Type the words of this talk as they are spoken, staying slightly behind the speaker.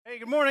Hey,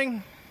 good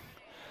morning.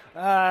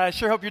 I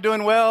sure hope you're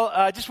doing well.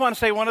 I just want to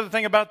say one other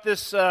thing about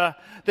this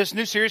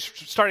new series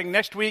starting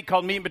next week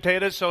called Meat and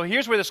Potatoes. So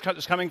here's where this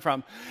is coming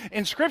from.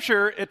 In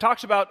Scripture, it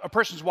talks about a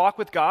person's walk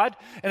with God,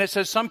 and it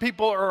says some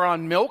people are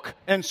on milk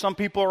and some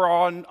people are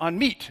on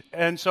meat.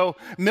 And so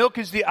milk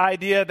is the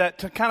idea that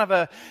to kind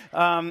of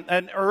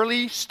an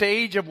early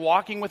stage of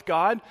walking with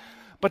God,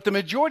 but the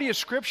majority of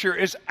Scripture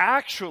is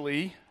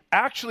actually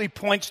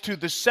points to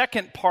the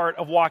second part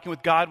of walking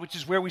with God, which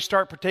is where we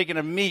start partaking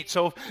of meat.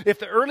 So if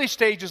the early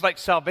stage is like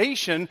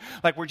salvation,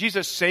 like where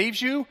Jesus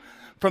saves you,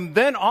 from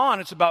then on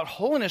it's about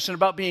holiness and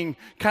about being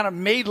kind of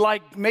made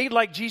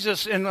like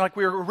Jesus and like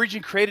we were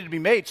originally created to be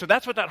made. So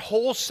that's what that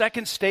whole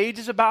second stage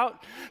is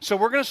about. So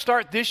we're going to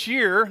start this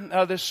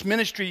year, this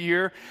ministry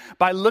year,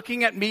 by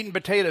looking at meat and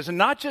potatoes. And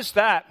not just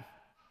that,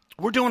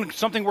 we're doing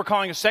something we're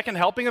calling a second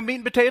helping of meat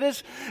and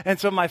potatoes. And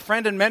so my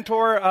friend and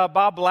mentor,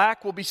 Bob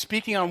Black, will be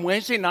speaking on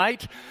Wednesday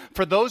night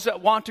for those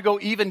that want to go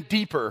even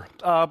deeper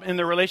in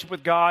their relationship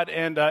with God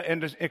and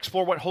to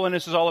explore what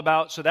holiness is all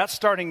about. So that's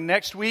starting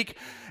next week.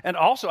 And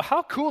also,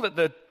 how cool that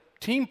the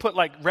team put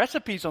like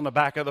recipes on the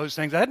back of those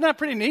things. Isn't that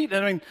pretty neat?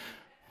 I mean,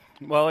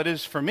 well, it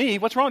is for me.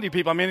 What's wrong with you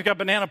people? I mean, you got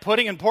banana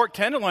pudding and pork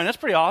tenderloin. That's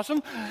pretty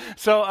awesome.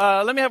 So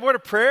let me have a word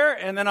of prayer,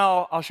 and then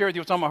I'll share with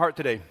you what's on my heart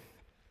today.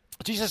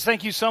 Jesus,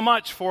 thank you so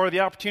much for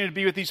the opportunity to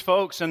be with these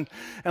folks. And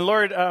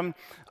Lord,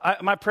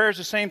 my prayer is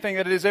the same thing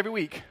that it is every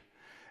week.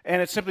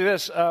 And it's simply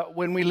this,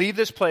 when we leave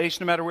this place,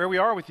 no matter where we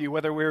are with you,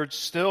 whether we're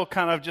still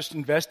kind of just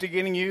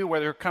investigating you,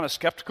 whether we're kind of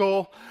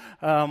skeptical,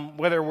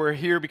 whether we're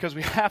here because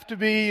we have to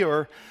be,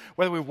 or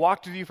whether we've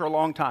walked with you for a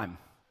long time,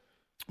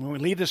 when we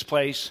leave this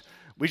place,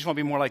 we just want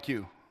to be more like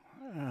you.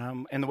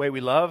 And the way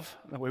we love,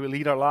 the way we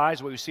lead our lives,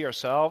 the way we see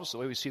ourselves, the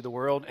way we see the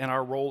world and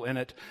our role in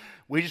it,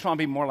 we just want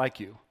to be more like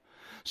you.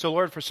 So,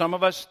 Lord, for some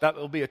of us, that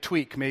will be a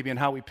tweak, maybe in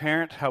how we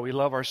parent, how we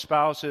love our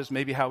spouses,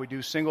 maybe how we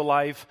do single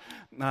life,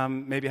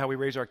 maybe how we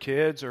raise our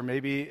kids, or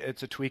maybe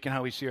it's a tweak in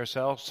how we see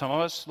ourselves. Some of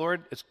us,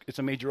 Lord, it's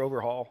a major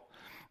overhaul,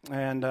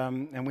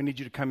 and we need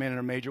you to come in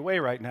a major way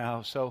right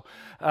now. So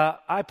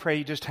I pray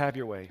you just have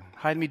your way.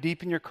 Hide me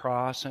deep in your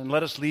cross, and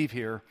let us leave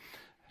here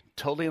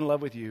totally in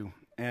love with you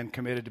and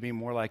committed to be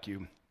more like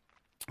you.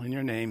 In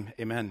your name,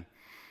 amen.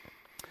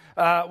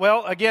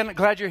 Well, again,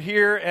 glad you're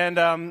here, and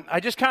I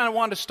just kind of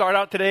wanted to start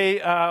out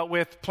today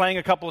with playing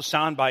a couple of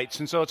sound bites,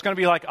 and so it's going to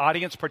be like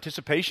audience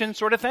participation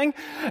sort of thing,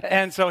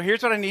 and so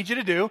here's what I need you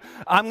to do.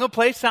 I'm going to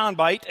play sound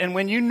bite, and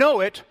when you know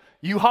it,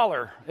 you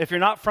holler. If you're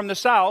not from the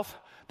South,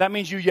 that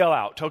means you yell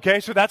out, okay?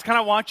 So that's kind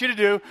of what I want you to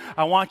do.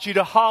 I want you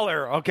to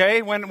holler,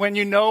 okay, when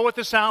you know what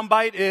the sound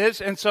bite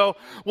is, and so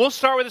we'll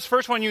start with this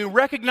first one. You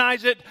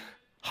recognize it,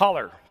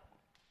 holler.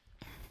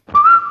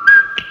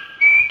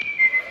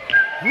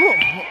 Ooh.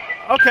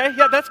 Okay,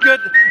 yeah, that's good.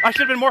 I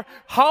should have been more.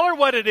 Holler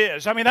what it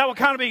is. I mean, that would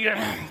kind of be,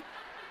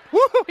 woo,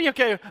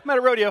 okay, I'm at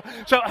a rodeo.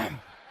 So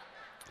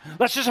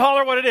let's just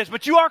holler what it is.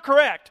 But you are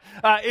correct.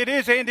 It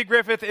is Andy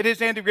Griffith. It is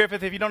Andy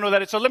Griffith if you don't know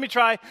that. So let me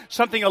try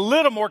something a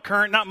little more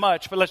current, not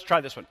much, but let's try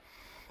this one.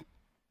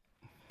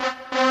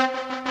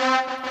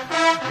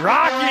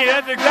 Rocky,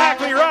 that's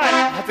exactly right.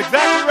 That's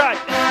exactly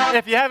right.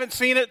 If you haven't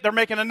seen it, they're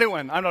making a new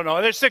one. I don't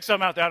know. There's 6 of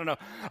them out there. I don't know.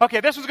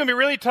 Okay, this one's going to be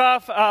really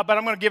tough, but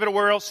I'm going to give it a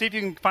whirl. See if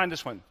you can find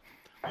this one.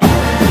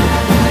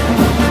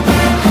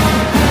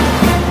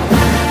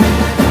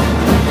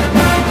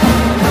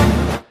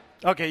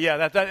 Okay,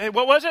 yeah,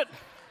 what was it?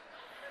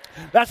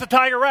 That's a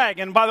tiger rag.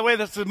 And by the way,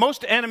 that's the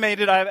most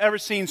animated I've ever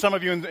seen some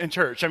of you in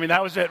church. I mean,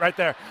 that was it right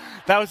there.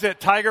 That was it,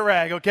 tiger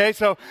rag, okay?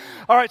 So,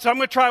 all right, so I'm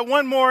going to try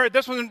one more.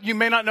 This one you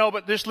may not know,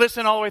 but just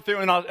listen all the way through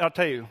and I'll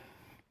tell you.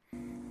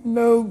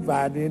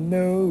 Nobody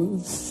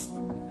knows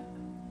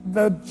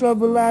the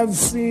trouble I've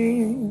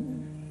seen.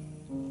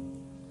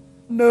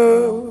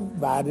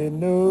 Nobody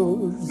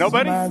knows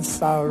my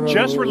sorrow.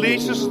 Just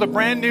released. This is the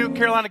brand new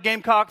Carolina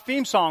Gamecock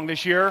theme song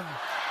this year.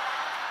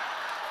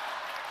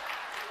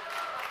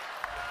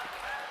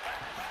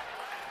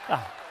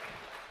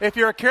 If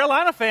you're a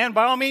Carolina fan,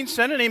 by all means,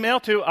 send an email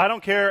to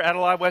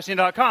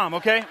IDon'tCare@AliveWesleyan.com,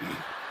 okay?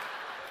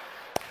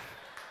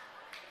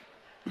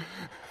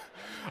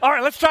 All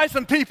right, let's try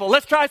some people.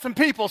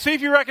 See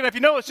if you reckon, if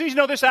you know, as soon as you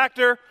know this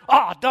actor,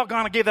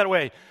 doggone, I gave that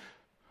away.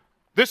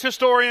 This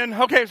historian,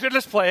 okay, so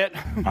let's play it.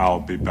 I'll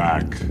be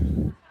back.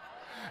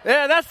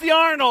 Yeah, that's the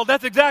Arnold.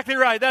 That's exactly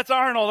right. That's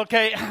Arnold,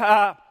 okay.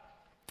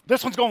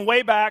 This one's going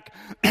way back.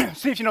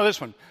 See if you know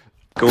this one.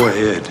 Go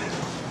ahead.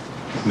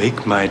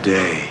 Make my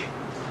day.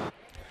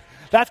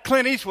 That's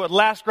Clint Eastwood,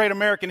 last great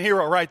American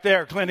hero right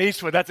there. Clint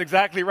Eastwood, that's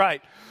exactly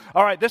right.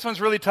 All right, this one's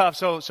really tough,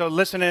 so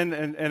listen in,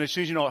 and as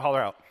soon as you know it, holler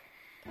out.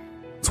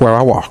 It's where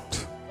I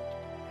walked.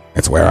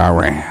 It's where I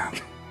ran.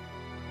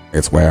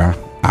 It's where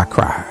I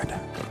cried.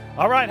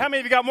 All right, how many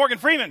of you got Morgan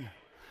Freeman?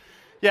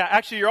 Yeah,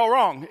 actually, you're all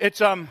wrong. It's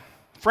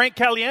Frank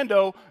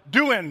Caliendo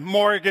doing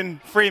Morgan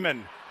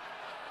Freeman.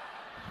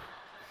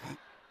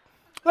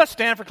 Let's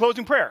stand for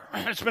closing prayer.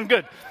 It's been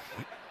good.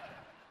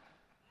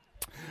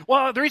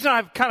 Well, the reason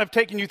I've kind of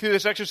taken you through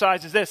this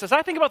exercise is this. As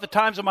I think about the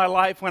times of my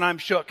life when I'm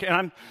shook, and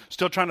I'm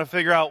still trying to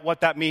figure out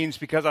what that means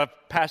because I've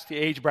passed the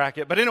age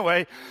bracket. But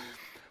anyway,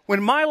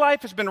 When my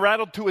life has been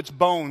rattled to its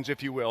bones,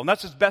 if you will, and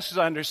that's as best as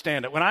I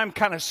understand it, when I'm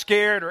kind of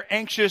scared or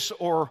anxious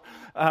or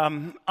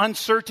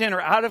uncertain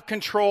or out of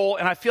control,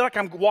 and I feel like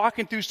I'm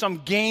walking through some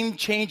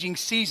game-changing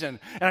season,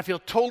 and I feel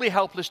totally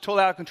helpless,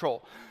 totally out of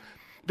control,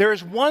 there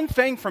is one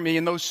thing for me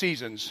in those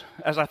seasons,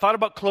 as I thought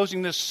about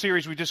closing this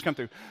series we just come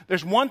through,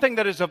 there's one thing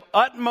that is of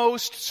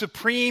utmost,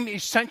 supreme,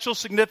 essential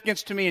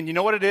significance to me, and you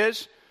know what it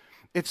is?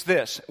 It's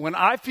this. When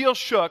I feel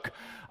shook,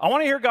 I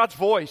want to hear God's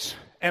voice.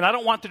 And I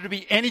don't want there to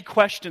be any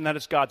question that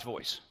it's God's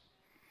voice.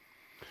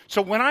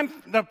 So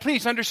now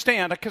please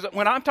understand, because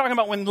when I'm talking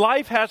about when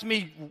life has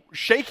me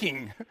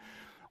shaking,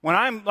 when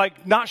I'm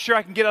like not sure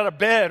I can get out of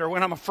bed, or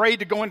when I'm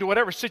afraid to go into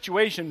whatever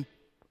situation,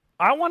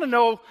 I want to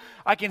know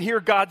I can hear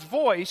God's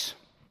voice,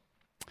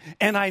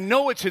 and I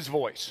know it's his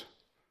voice.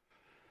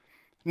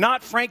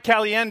 Not Frank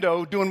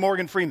Caliendo doing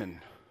Morgan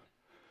Freeman.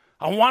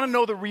 I want to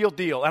know the real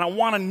deal, and I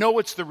want to know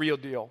it's the real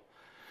deal.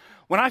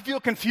 When I feel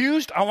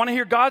confused, I want to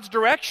hear God's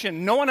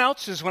direction, no one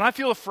else's. When I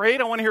feel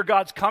afraid, I want to hear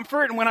God's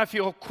comfort. And when I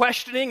feel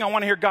questioning, I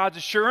want to hear God's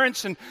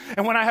assurance. And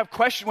when I have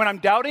questions, when I'm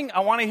doubting,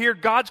 I want to hear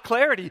God's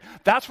clarity.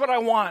 That's what I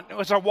want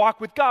as I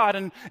walk with God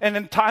and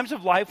in times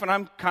of life when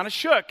I'm kind of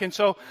shook. And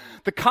so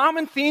the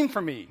common theme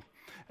for me,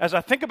 as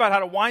I think about how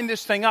to wind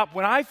this thing up,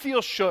 when I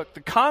feel shook,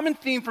 the common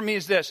theme for me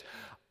is this.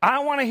 I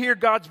want to hear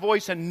God's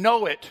voice and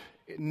know it.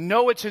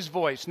 Know it's his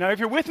voice. Now, if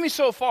you're with me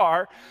so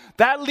far,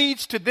 that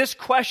leads to this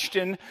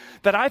question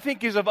that I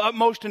think is of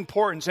utmost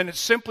importance, and it's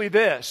simply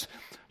this.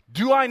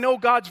 Do I know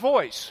God's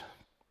voice?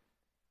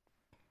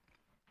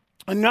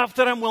 Enough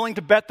that I'm willing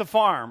to bet the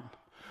farm.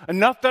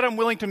 Enough that I'm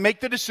willing to make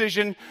the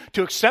decision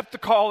to accept the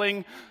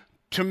calling,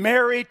 to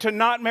marry, to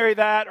not marry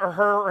that, or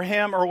her, or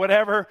him, or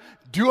whatever.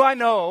 Do I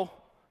know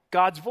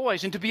God's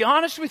voice? And to be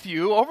honest with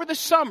you, over the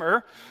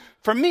summer,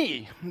 for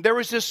me, there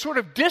was this sort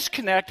of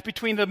disconnect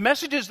between the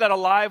messages that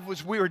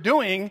Alive we were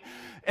doing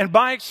and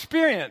my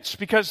experience.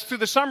 Because through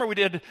the summer we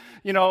did,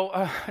 you're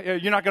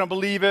not going to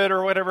believe it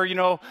or whatever,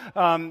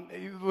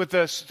 with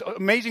the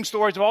amazing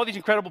stories of all these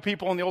incredible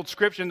people in the Old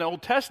Scripture, in the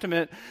Old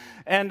Testament.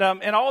 And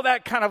all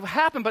that kind of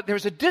happened. But there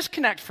was a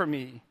disconnect for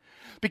me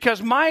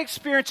because my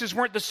experiences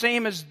weren't the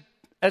same as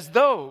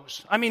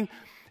those. I mean,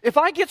 if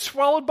I get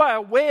swallowed by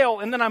a whale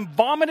and then I'm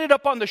vomited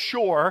up on the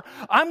shore,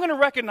 I'm going to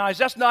recognize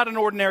that's not an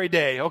ordinary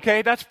day,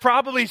 okay? That's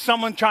probably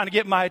someone trying to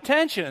get my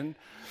attention.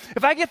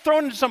 If I get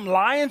thrown into some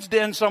lion's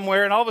den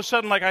somewhere and all of a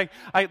sudden, like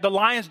the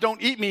lions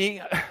don't eat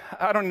me,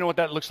 I don't know what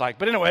that looks like.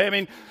 But anyway, I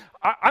mean,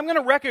 I'm going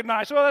to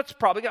recognize, well, that's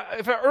probably,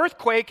 if an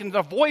earthquake and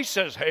the voice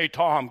says, hey,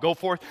 Tom, go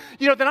forth,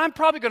 then I'm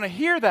probably going to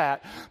hear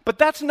that. But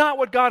that's not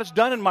what God has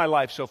done in my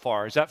life so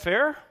far. Is that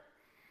fair?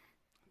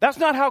 That's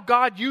not how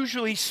God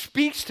usually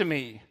speaks to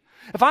me.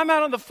 If I'm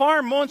out on the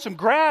farm mowing some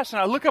grass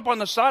and I look up on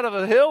the side of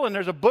a hill and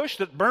there's a bush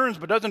that burns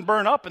but doesn't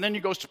burn up, and then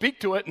you go speak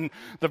to it and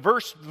the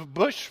bush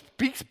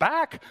speaks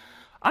back,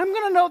 I'm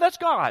going to know that's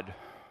God.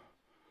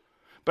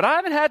 But I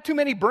haven't had too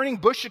many burning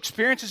bush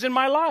experiences in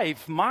my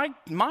life. My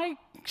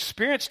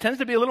experience tends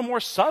to be a little more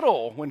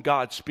subtle when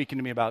God's speaking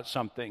to me about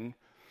something.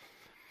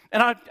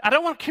 And I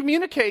don't want to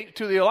communicate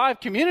to the Alive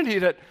community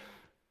that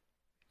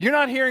you're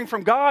not hearing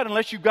from God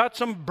unless you've got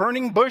some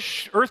burning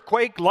bush,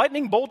 earthquake,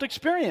 lightning bolt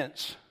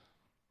experience.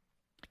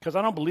 Because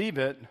I don't believe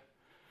it.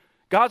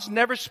 God's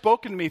never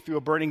spoken to me through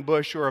a burning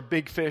bush or a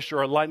big fish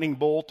or a lightning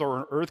bolt or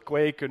an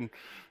earthquake and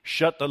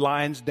shut the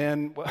lion's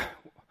den.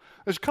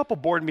 There's a couple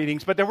board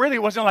meetings, but there really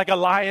wasn't like a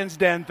lion's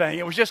den thing.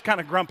 It was just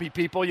kind of grumpy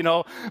people,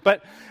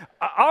 But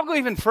I'll go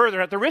even further.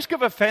 At the risk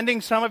of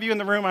offending some of you in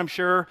the room, I'm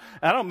sure.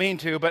 I don't mean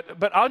to,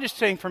 but I'll just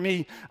say for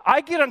me,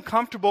 I get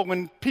uncomfortable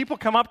when people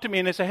come up to me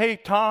and they say, hey,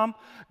 Tom,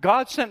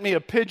 God sent me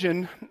a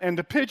pigeon, and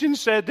the pigeon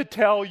said to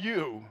tell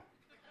you.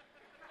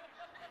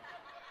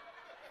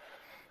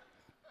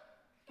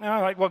 And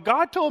I'm like, well,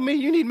 God told me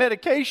you need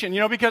medication,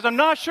 because I'm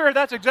not sure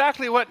that's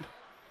exactly what,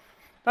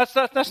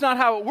 that's not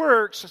how it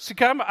works. See,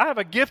 I have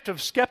a gift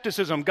of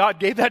skepticism. God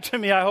gave that to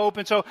me, I hope.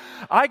 And so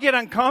I get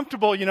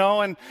uncomfortable,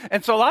 and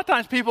so a lot of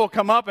times people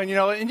come up and,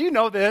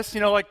 and this,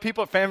 like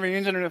people at family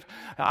reunions, and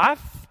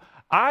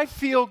I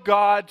feel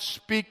God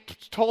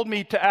told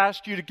me to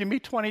ask you to give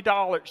me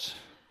 $20.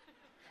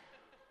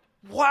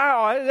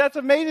 Wow, that's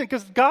amazing,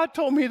 because God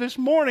told me this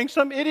morning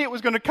some idiot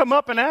was going to come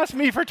up and ask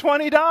me for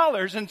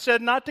 $20 and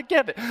said not to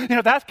give it.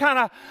 That's kind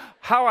of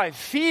how I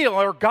feel,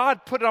 or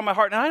God put it on my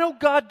heart. And I know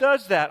God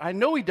does that. I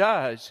know he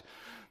does.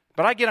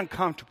 But I get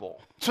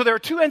uncomfortable. So there are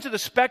two ends of the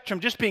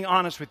spectrum, just being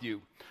honest with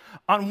you.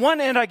 On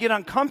one end, I get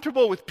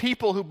uncomfortable with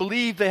people who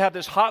believe they have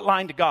this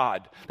hotline to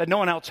God that no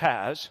one else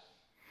has.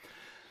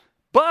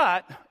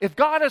 But if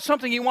God has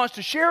something he wants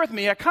to share with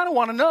me, I kind of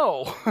want to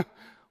know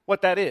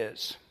what that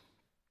is.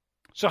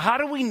 So how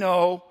do we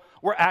know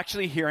we're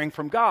actually hearing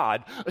from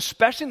God,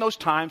 especially in those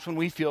times when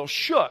we feel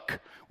shook,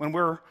 when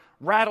we're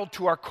rattled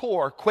to our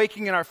core,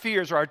 quaking in our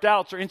fears or our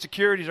doubts or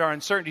insecurities or our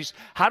uncertainties?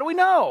 How do we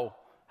know?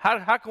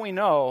 How can we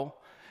know?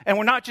 And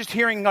we're not just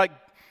hearing like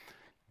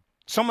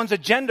someone's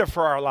agenda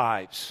for our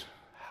lives.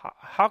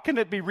 How can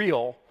it be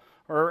real?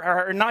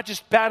 Or not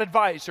just bad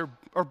advice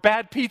or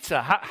bad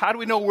pizza? How do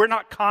we know we're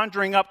not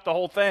conjuring up the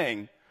whole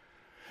thing?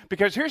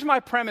 Because here's my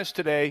premise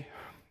today.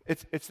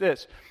 It's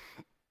this.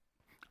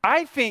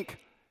 I think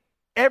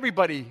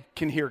everybody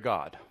can hear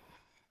God.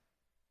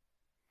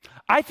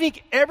 I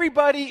think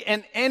everybody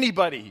and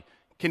anybody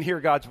can hear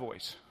God's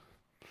voice.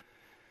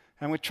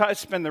 I'm going to try to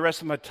spend the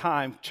rest of my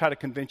time try to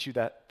convince you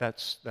that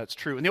that's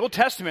true. In the Old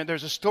Testament,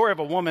 there's a story of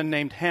a woman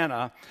named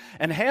Hannah.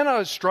 And Hannah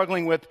is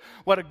struggling with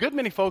what a good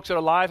many folks that are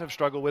alive have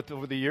struggled with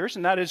over the years.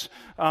 And that is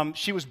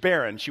she was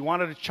barren. She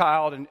wanted a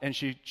child, and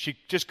she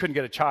just couldn't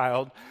get a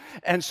child.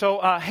 And so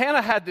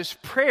Hannah had this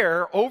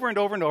prayer over and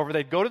over and over.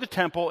 They'd go to the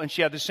temple, and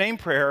she had the same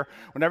prayer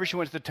whenever she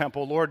went to the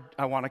temple. Lord,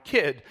 I want a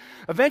kid.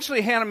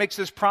 Eventually, Hannah makes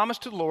this promise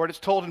to the Lord. It's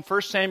told in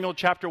 1 Samuel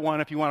chapter 1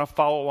 if you want to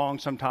follow along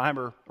sometime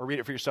or read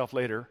it for yourself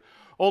later.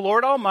 O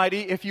Lord Almighty,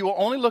 if you will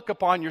only look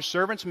upon your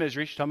servant's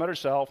misery, she's talking about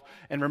herself,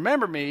 and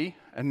remember me,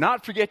 and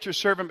not forget your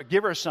servant, but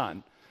give her a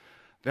son,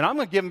 then I'm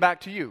going to give him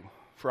back to you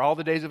for all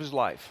the days of his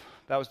life.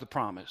 That was the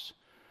promise.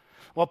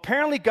 Well,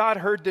 apparently God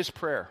heard this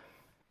prayer.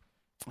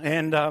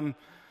 And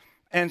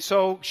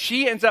so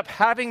she ends up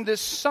having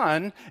this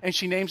son, and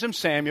she names him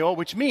Samuel,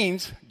 which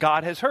means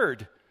God has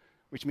heard.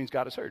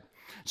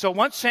 So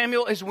once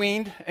Samuel is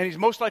weaned, and he's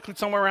most likely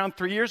somewhere around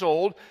 3 years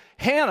old,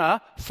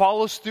 Hannah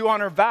follows through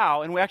on her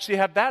vow, and we actually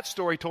have that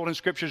story told in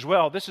Scripture as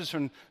well. This is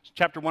from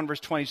chapter 1, verse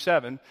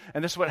 27,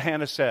 and this is what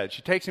Hannah said.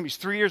 She takes him, he's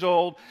 3 years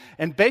old,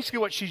 and basically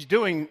what she's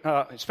doing,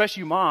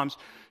 especially you moms,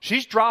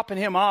 she's dropping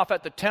him off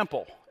at the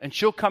temple, and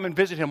she'll come and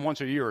visit him once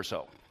a year or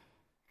so.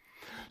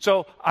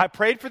 So I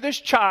prayed for this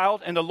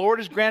child, and the Lord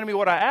has granted me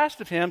what I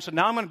asked of him, so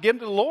now I'm going to give him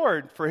to the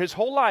Lord. For his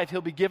whole life,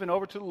 he'll be given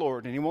over to the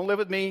Lord, and he won't live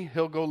with me,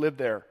 he'll go live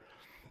there.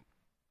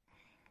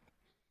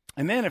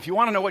 And then if you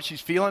want to know what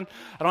she's feeling,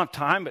 I don't have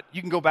time, but you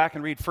can go back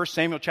and read 1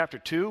 Samuel chapter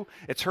 2.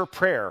 It's her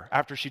prayer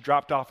after she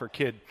dropped off her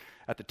kid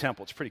at the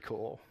temple. It's pretty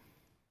cool.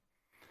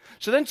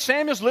 So then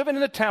Samuel's living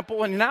in the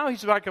temple, and now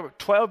he's like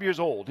 12 years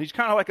old. He's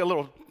kind of like a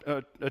little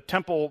a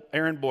temple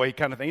errand boy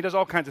kind of thing. He does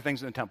all kinds of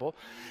things in the temple.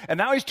 And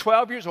now he's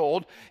 12 years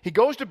old. He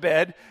goes to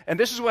bed, and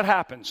this is what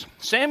happens.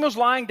 Samuel's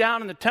lying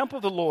down in the temple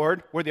of the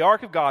Lord where the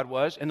ark of God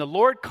was, and the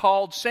Lord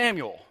called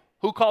Samuel.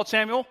 Who called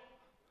Samuel?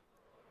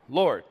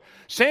 Lord.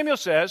 Samuel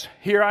says,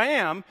 here I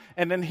am.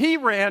 And then he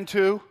ran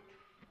to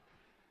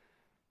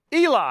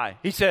Eli.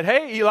 He said,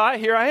 hey, Eli,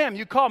 here I am.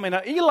 You called me.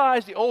 Now,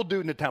 Eli's the old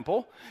dude in the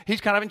temple.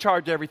 He's kind of in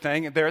charge of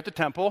everything there at the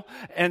temple.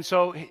 And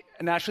so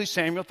naturally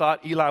Samuel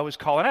thought Eli was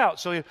calling out.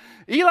 So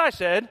Eli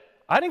said,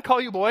 I didn't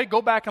call you, boy.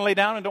 Go back and lay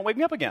down and don't wake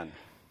me up again.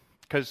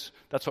 Because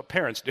that's what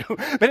parents do.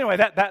 But anyway,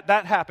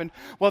 that happened.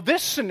 Well,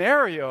 this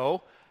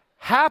scenario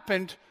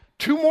happened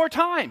 2 more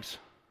times.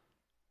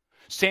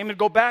 Samuel would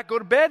go back, go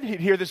to bed. He'd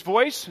hear this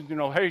voice,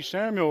 hey,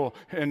 Samuel.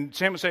 And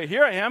Samuel would say,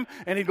 here I am.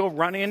 And he'd go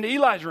running into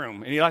Eli's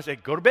room. And Eli would say,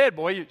 go to bed,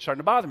 boy. You're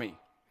starting to bother me.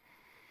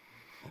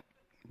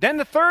 Then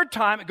the 3rd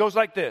time, it goes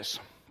like this.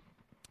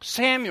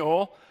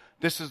 Samuel,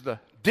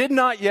 did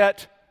not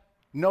yet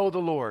know the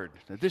Lord.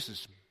 Now, this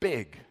is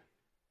big.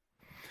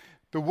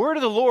 The word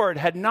of the Lord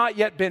had not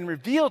yet been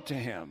revealed to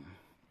him.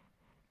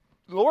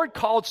 The Lord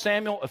called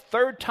Samuel a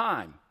 3rd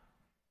time.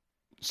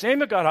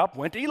 Samuel got up,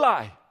 went to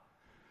Eli.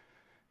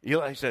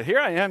 Eli said, here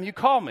I am, you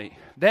call me.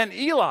 Then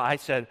Eli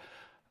said,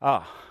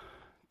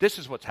 this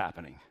is what's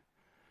happening.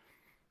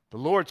 The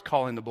Lord's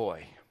calling the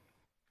boy.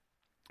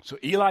 So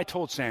Eli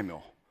told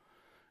Samuel,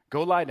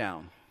 go lie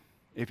down.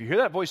 If you hear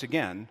that voice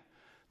again,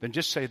 then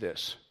just say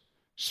this,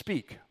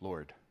 speak,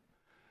 Lord,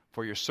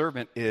 for your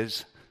servant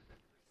is.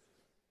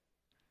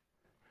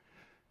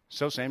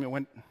 So Samuel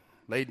went,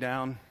 laid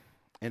down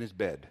in his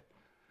bed.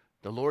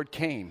 The Lord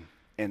came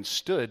and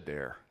stood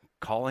there,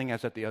 calling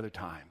as at the other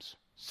times.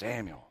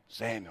 Samuel,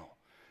 Samuel.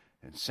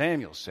 And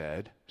Samuel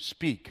said,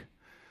 speak,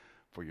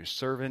 for your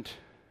servant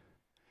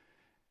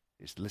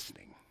is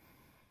listening.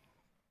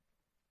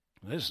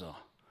 This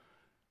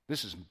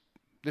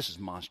is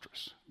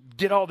monstrous.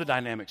 Get all the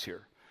dynamics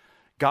here.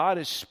 God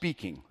is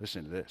speaking.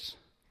 Listen to this.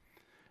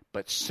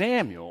 But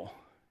Samuel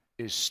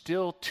is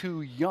still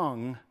too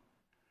young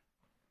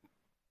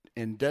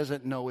and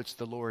doesn't know it's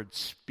the Lord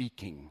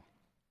speaking.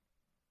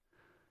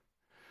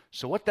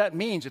 So what that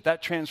means, if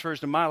that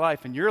transfers to my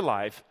life and your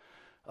life,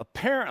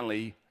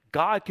 apparently,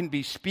 God can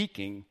be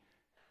speaking,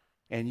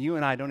 and you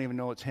and I don't even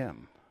know it's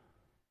Him.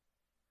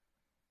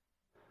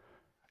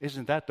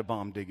 Isn't that the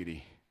bomb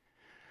diggity?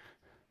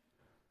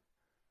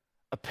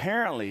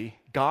 Apparently,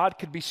 God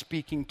could be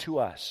speaking to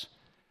us,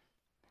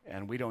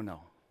 and we don't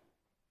know.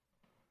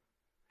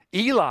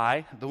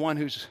 Eli, the one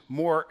who's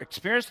more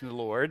experienced in the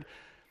Lord,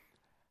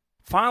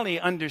 finally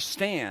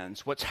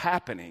understands what's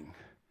happening.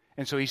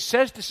 And so he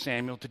says to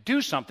Samuel to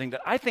do something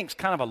that I think is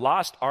kind of a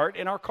lost art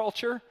in our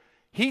culture.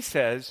 He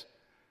says,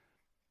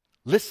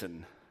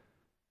 listen.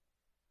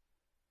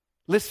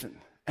 Listen.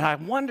 And I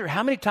wonder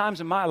how many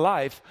times in my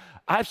life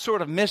I've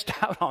sort of missed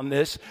out on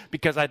this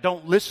because I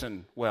don't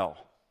listen well.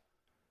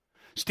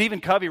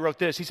 Stephen Covey wrote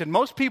this. He said,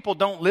 most people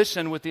don't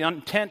listen with the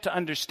intent to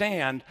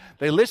understand.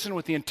 They listen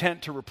with the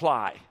intent to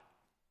reply.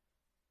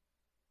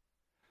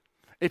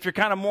 If you're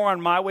kind of more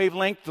on my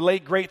wavelength, the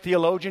late great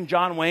theologian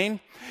John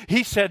Wayne,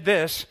 he said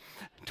this,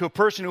 to a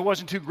person who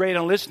wasn't too great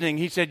on listening,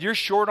 he said, "You're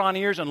short on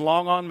ears and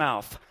long on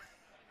mouth."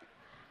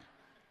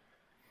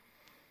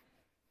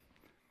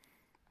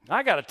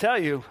 I got to tell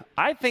you,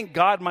 I think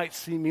God might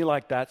see me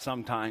like that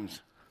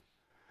sometimes.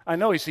 I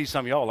know he sees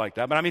some of y'all like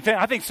that, but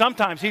I think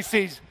sometimes he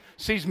sees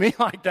me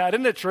like that.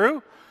 Isn't it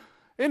true?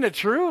 Isn't it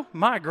true?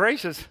 My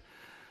gracious.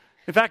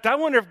 In fact, I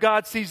wonder if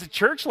God sees the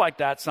church like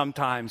that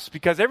sometimes,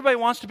 because everybody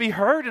wants to be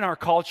heard in our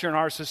culture and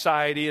our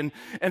society. And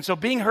so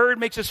being heard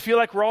makes us feel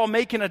like we're all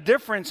making a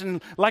difference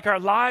and like our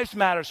lives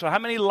matter. So how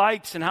many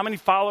likes and how many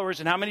followers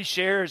and how many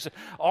shares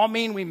all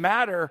mean we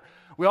matter.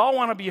 We all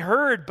want to be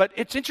heard, but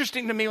it's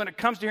interesting to me when it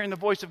comes to hearing the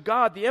voice of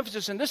God, the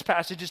emphasis in this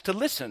passage is to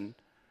listen.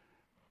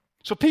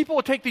 So people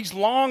will take these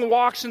long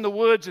walks in the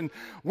woods and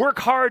work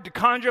hard to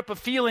conjure up a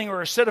feeling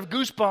or a set of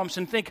goosebumps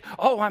and think,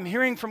 "Oh, I'm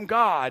hearing from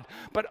God."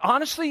 But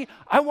honestly,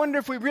 I wonder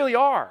if we really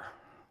are.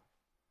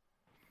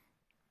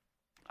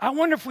 I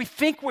wonder if we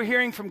think we're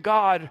hearing from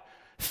God,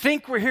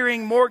 think we're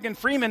hearing Morgan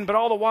Freeman, but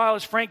all the while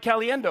it's Frank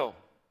Caliendo.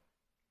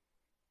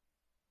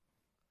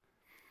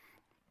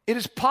 It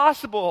is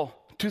possible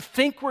to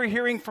think we're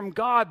hearing from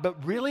God,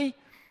 but really,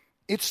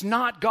 it's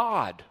not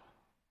God.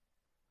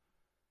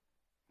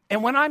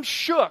 And when I'm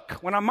shook,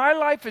 when my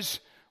life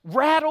is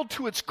rattled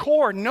to its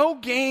core, no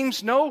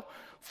games, no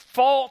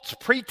false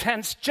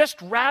pretense,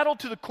 just rattled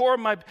to the core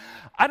of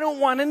I don't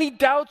want any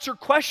doubts or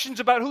questions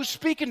about who's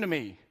speaking to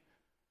me.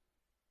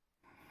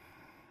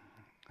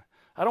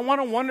 I don't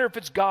want to wonder if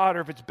it's God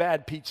or if it's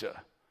bad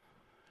pizza.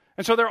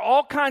 And so there are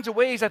all kinds of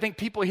ways I think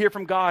people hear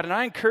from God, and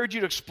I encourage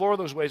you to explore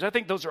those ways. I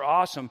think those are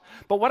awesome.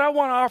 But what I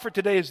want to offer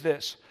today is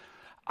this.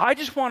 I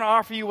just want to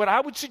offer you what I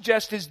would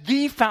suggest is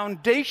the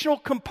foundational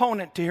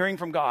component to hearing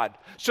from God,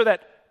 so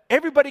that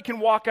everybody can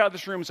walk out of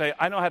this room and say,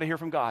 "I know how to hear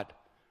from God."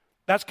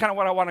 That's kind of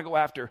what I want to go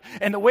after.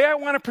 And the way I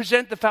want to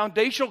present the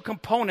foundational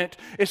component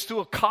is through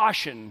a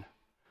caution.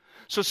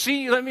 So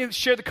let me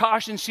share the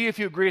caution, see if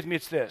you agree with me.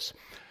 It's this.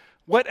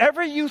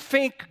 Whatever you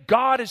think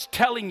God is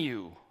telling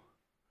you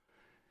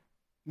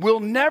will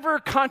never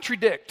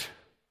contradict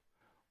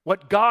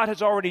what God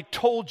has already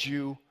told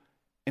you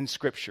in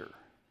Scripture.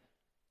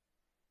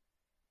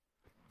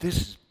 This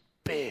is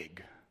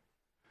big.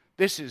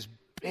 This is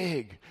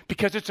big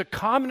because it's a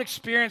common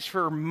experience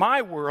for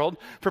my world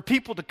for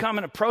people to come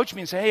and approach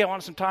me and say, "Hey, I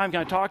want some time.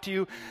 Can I talk to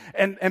you?"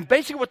 And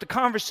basically what the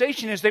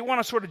conversation is, they want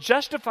to sort of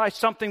justify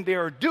something they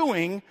are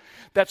doing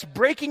that's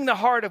breaking the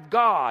heart of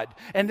God.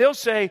 And they'll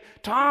say,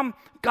 "Tom,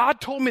 God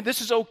told me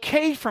this is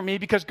okay for me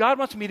because God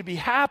wants me to be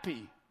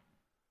happy."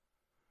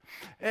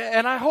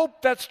 And I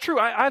hope that's true.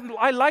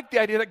 I like the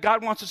idea that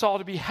God wants us all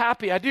to be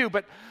happy. I do,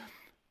 but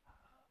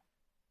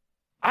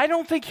I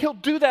don't think he'll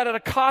do that at a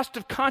cost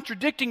of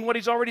contradicting what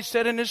he's already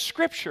said in his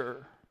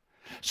Scripture.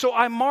 So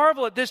I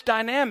marvel at this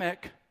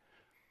dynamic.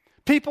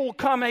 People will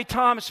come, "Hey,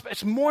 Tom,"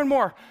 it's more and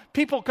more.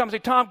 People will come and say,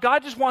 "Tom,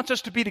 God just wants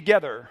us to be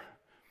together.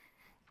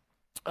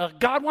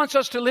 God wants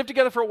us to live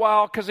together for a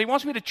while because he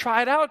wants me to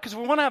try it out because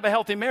we want to have a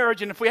healthy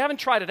marriage. And if we haven't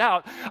tried it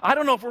out, I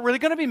don't know if we're really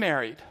going to be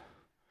married.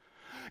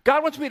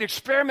 God wants me to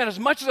experiment as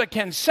much as I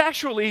can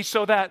sexually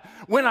so that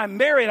when I'm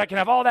married, I can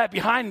have all that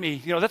behind me."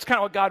 That's kind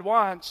of what God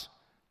wants.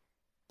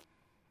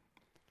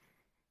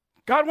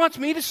 God wants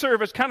me to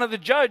serve as kind of the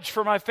judge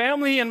for my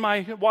family and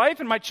my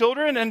wife and my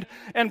children and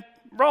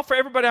for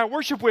everybody I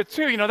worship with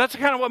too. That's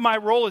kind of what my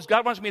role is.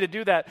 God wants me to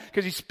do that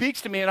because he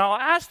speaks to me. And I'll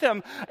ask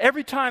them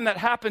every time that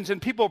happens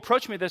and people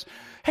approach me this,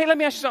 "Hey, let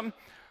me ask you something.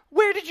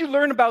 Where did you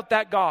learn about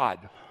that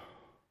God?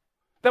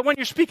 That one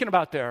you're speaking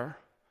about there?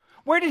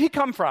 Where did he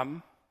come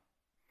from?"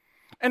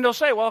 And they'll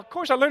say, "Well, of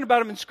course I learned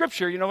about him in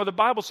Scripture. Where the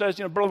Bible says,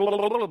 blah, blah,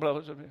 blah, blah,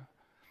 blah, blah."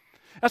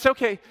 I said,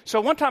 "Okay." So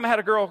one time I had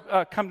a girl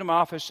come to my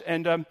office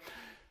and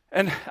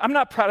I'm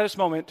not proud of this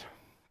moment,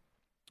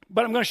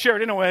 but I'm going to share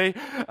it in a way,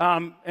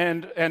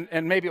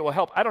 and maybe it will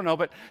help. I don't know,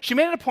 but she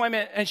made an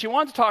appointment, and she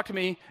wanted to talk to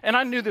me, and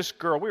I knew this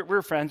girl. We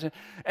were friends,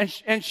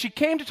 and she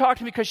came to talk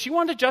to me because she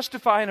wanted to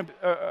justify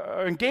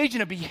or engage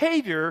in a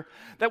behavior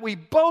that we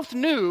both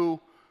knew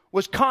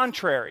was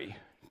contrary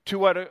to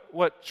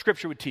what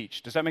Scripture would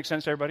teach. Does that make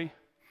sense to everybody?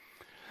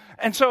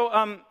 And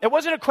so it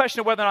wasn't a question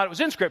of whether or not it was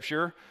in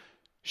Scripture.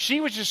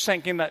 She was just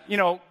thinking that,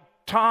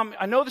 "Tom,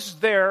 I know this is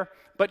there,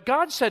 but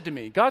God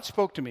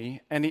spoke to me,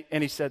 and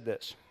he said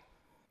this."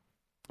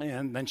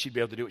 And then she'd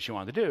be able to do what she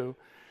wanted to do.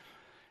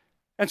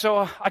 And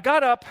so I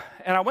got up,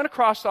 and I went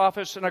across the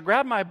office, and I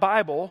grabbed my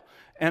Bible,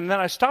 and then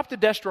I stopped the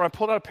desk drawer, I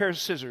pulled out a pair of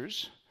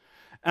scissors,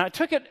 and I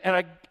took it,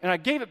 and I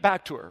gave it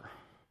back to her.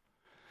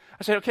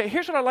 I said, "Okay,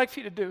 here's what I'd like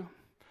for you to do.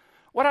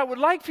 What I would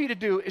like for you to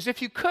do is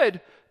if you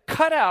could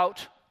cut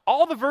out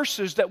all the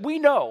verses that we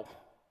know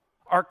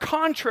are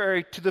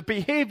contrary to the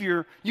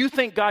behavior you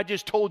think God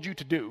just told you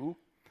to do,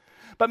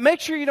 but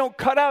make sure you don't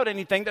cut out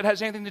anything that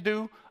has anything to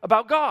do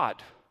about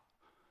God,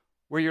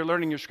 where you're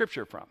learning your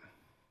Scripture from."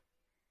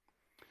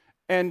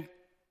 And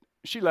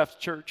she left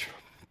church.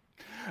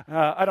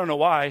 I don't know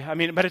why.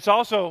 But it's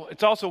also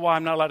why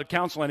I'm not allowed to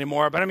counsel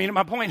anymore. But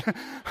my point,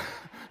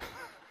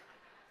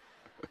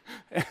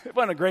 it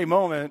wasn't a great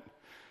moment.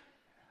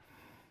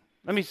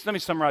 Let me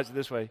summarize it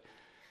this way.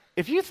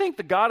 if you think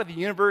the God of the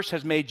universe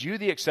has made you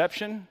the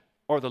exception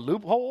or the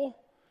loophole,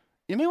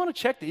 you may want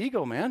to check the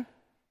ego, man.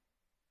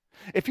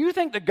 If you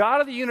think the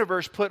God of the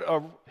universe put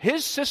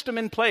his system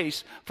in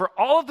place for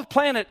all of the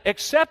planet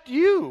except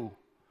you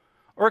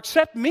or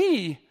except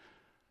me,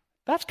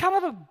 that's kind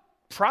of a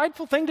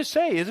prideful thing to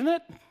say, isn't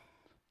it?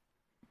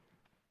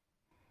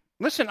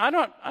 Listen,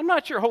 I'm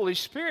not your Holy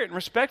Spirit, and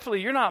respectfully,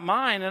 you're not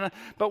mine.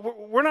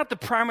 But we're not the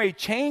primary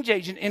change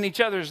agent in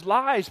each other's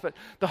lives, but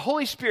the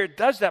Holy Spirit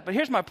does that. But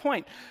here's my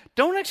point.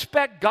 Don't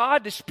expect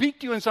God to speak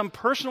to you in some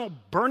personal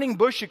burning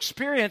bush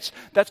experience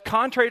that's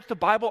contrary to the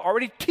Bible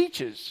already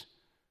teaches.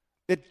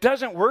 It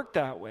doesn't work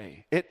that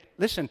way.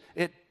 Listen,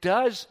 it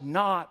does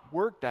not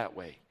work that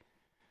way.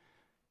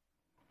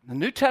 The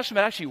New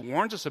Testament actually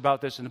warns us about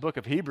this in the book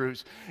of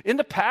Hebrews. In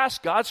the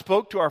past, God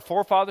spoke to our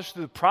forefathers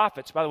through the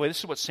prophets. By the way, this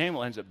is what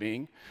Samuel ends up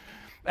being.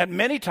 At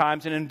many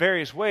times and in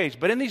various ways.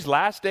 But in these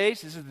last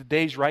days, this is the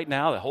days right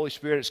now, the Holy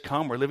Spirit has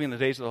come. We're living in the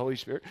days of the Holy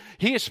Spirit.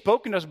 He has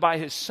spoken to us by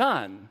his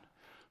Son,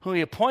 whom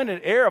he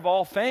appointed heir of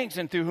all things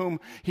and through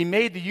whom he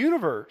made the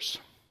universe.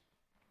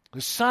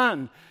 The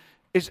Son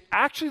is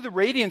actually the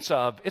radiance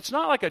of, it's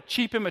not like a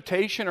cheap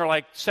imitation or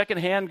like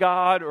secondhand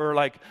God or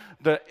like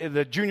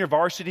the junior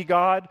varsity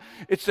God.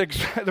 It's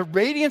the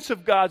radiance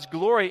of God's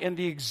glory and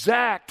the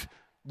exact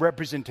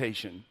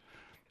representation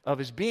of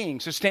his being,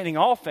 sustaining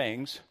all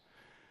things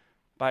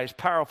by his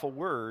powerful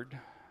word.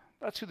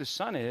 That's who the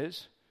Son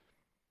is.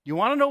 You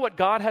want to know what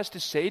God has to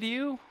say to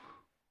you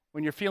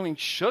when you're feeling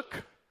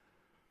shook?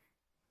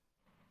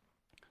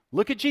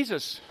 Look at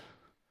Jesus.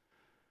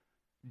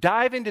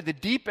 Dive into the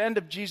deep end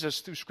of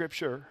Jesus through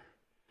Scripture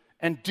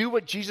and do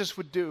what Jesus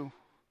would do.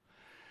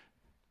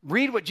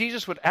 Read what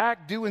Jesus would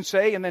act, do, and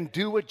say, and then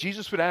do what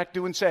Jesus would act,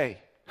 do, and say.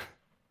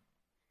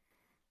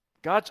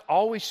 God's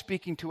always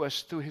speaking to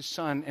us through his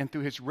Son and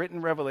through his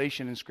written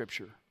revelation in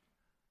Scripture.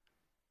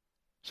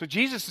 So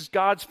Jesus is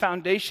God's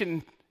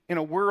foundation in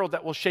a world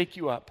that will shake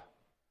you up.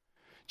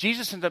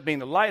 Jesus ends up being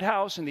the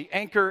lighthouse and the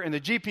anchor and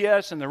the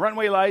GPS and the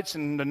runway lights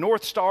and the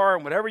North Star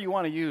and whatever you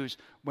want to use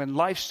when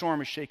life's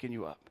storm is shaking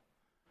you up.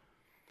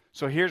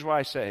 So here's why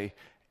I say,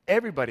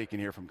 everybody can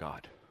hear from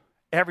God.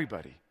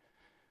 Everybody.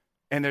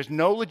 And there's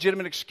no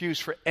legitimate excuse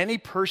for any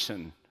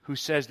person who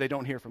says they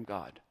don't hear from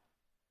God.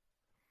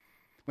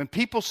 When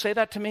people say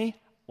that to me,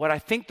 what I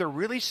think they're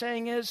really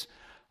saying is,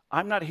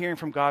 I'm not hearing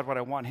from God what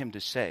I want him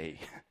to say.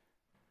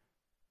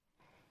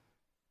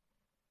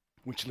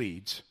 Which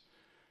leads,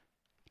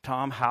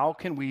 Tom, how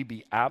can we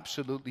be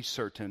absolutely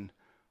certain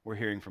we're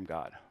hearing from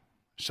God?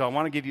 So I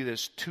want to give you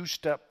this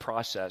two-step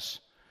process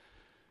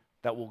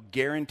that will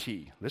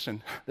guarantee,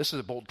 listen, this is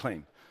a bold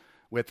claim,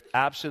 with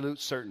absolute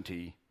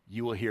certainty,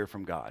 you will hear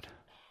from God.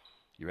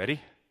 You ready?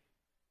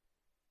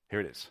 Here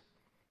it is.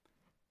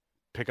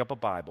 Pick up a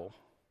Bible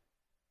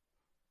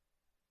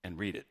and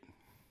read it.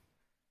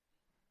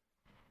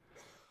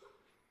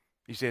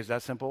 You say, is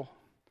that simple?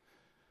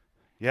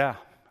 Yeah,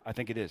 I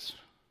think it is.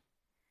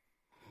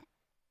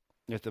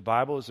 If the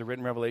Bible is the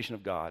written revelation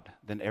of God,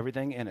 then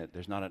everything in it,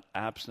 there's not an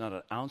ounce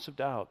of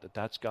doubt that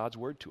that's God's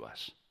word to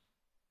us.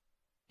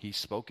 He's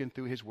spoken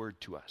through his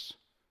word to us,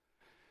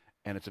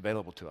 and it's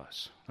available to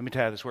us. Let me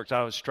tell you how this works.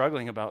 I was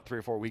struggling about 3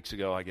 or 4 weeks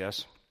ago, I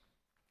guess.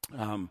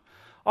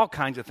 All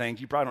kinds of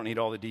things. You probably don't need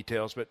all the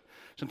details, but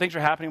some things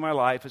were happening in my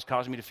life that's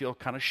causing me to feel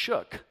kind of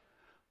shook.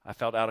 I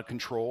felt out of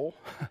control.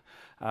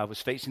 I was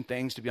facing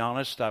things, to be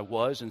honest, I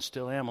was and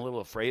still am a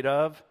little afraid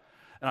of.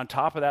 And on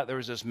top of that, there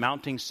was this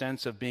mounting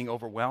sense of being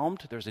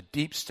overwhelmed. There was a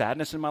deep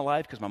sadness in my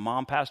life because my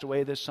mom passed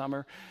away this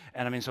summer.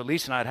 And so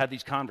Lisa and I had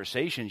these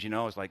conversations,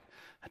 It's like,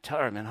 I tell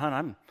her, man,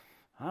 hon,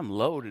 I'm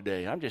low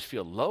today. I just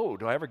feel low.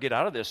 Do I ever get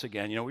out of this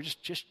again? We're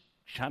just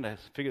trying to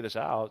figure this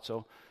out.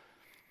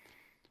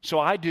 So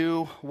I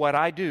do what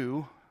I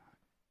do,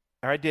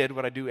 or I did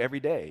what I do every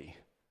day,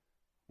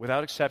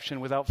 without exception,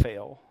 without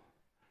fail.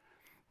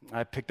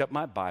 I picked up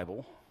my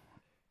Bible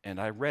and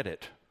I read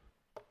it.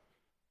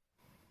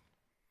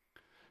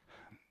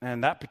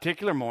 And that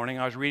particular morning,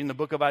 I was reading the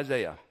book of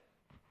Isaiah.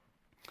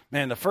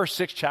 Man, the first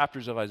 6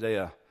 chapters of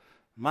Isaiah,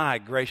 my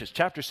gracious,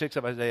 chapter 6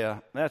 of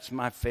Isaiah, that's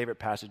my favorite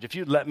passage. If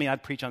you'd let me,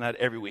 I'd preach on that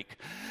every week.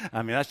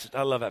 I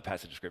love that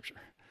passage of Scripture.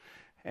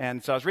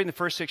 And so I was reading the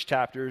first 6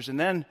 chapters,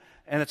 and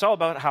it's all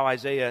about how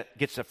Isaiah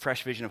gets a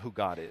fresh vision of who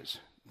God is.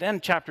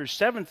 Then chapters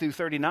 7 through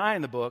 39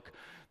 in the book,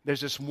 there's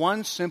this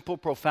one simple,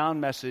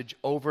 profound message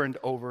over and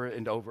over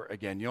and over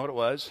again. You know what it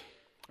was?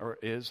 Or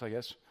is, I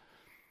guess?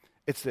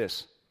 It's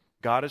this.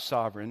 God is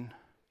sovereign,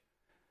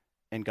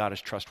 and God is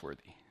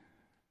trustworthy.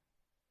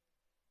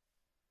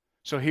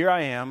 So here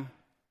I am,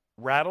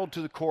 rattled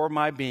to the core of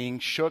my being,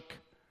 shook,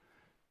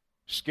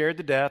 scared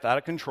to death, out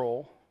of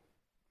control,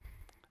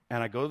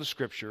 and I go to the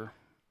Scripture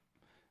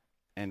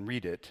and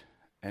read it,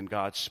 and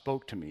God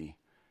spoke to me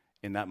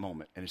in that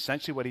moment. And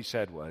essentially what he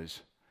said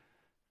was,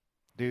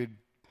 dude,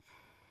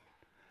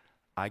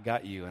 I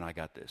got you and I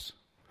got this.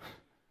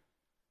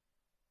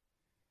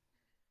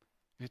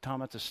 You say, Tom,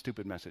 that's a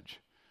stupid message.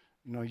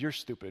 No, you're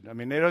stupid.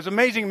 It was an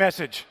amazing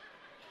message.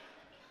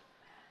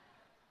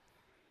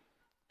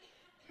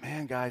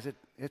 Man, guys,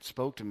 it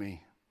spoke to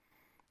me.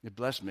 It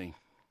blessed me.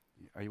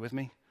 Are you with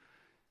me?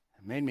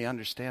 It made me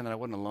understand that I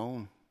wasn't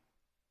alone.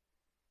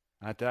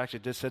 I actually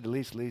just said to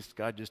Lise,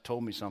 God just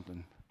told me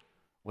something.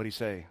 What'd he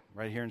say?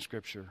 Right here in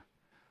Scripture.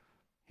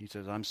 He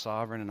says, I'm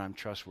sovereign and I'm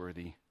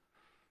trustworthy.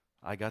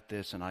 I got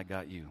this and I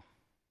got you.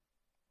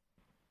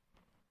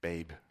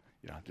 Babe.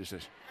 Yeah, this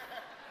is...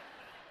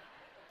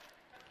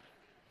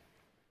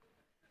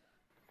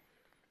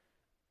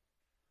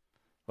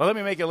 Well, let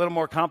me make it a little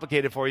more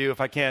complicated for you if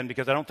I can,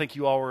 because I don't think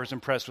you all were as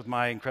impressed with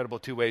my incredible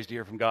 2 ways to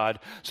hear from God.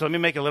 So let me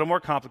make it a little more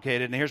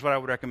complicated, and here's what I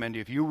would recommend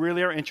you. If you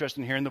really are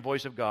interested in hearing the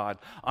voice of God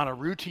on a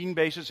routine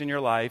basis in your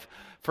life,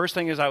 first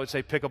thing is I would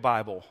say pick a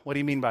Bible. What do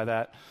you mean by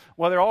that?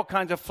 Well, there are all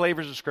kinds of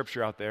flavors of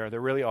Scripture out there.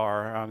 There really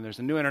are. There's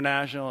the New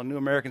International, a New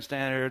American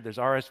Standard, there's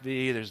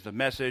RSV, there's the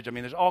Message. I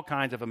mean, there's all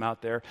kinds of them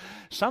out there.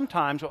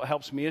 Sometimes what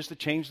helps me is to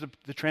change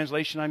the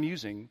translation I'm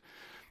using.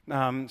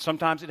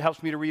 Sometimes it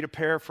helps me to read a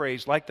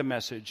paraphrase like the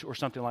Message or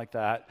something like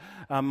that.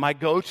 My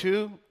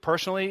go-to,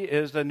 personally,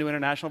 is the New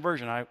International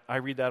Version. I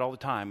read that all the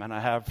time, and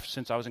I have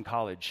since I was in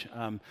college.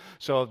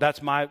 So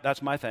that's my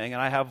thing,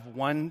 and I have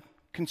one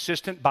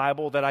consistent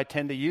Bible that I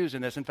tend to use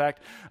in this. In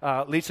fact,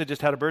 Lisa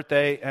just had a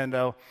birthday, and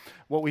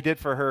what we did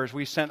for her is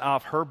we sent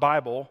off her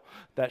Bible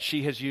that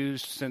she has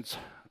used since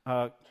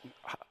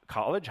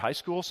college, high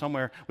school,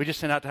 somewhere. We just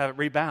sent out to have it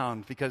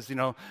rebound because,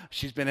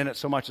 she's been in it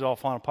so much it's all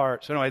falling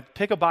apart. So anyway,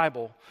 pick a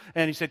Bible.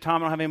 And he said, Tom, I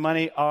don't have any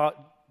money.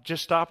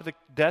 Just stop at the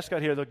desk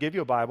out here. They'll give you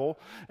a Bible.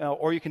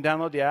 Or you can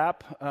download the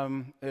app.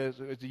 It's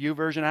the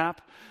YouVersion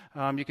app.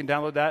 You can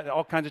download that.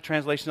 All kinds of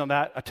translations on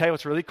that. I'll tell you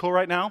what's really cool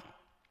right now.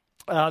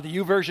 The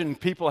YouVersion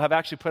people have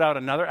actually put out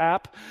another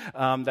app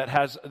that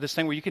has this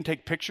thing where you can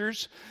take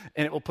pictures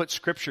and it will put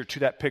Scripture to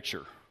that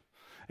picture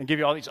and give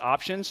you all these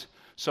options.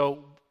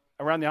 So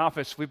around the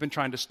office, we've been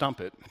trying to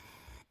stump it.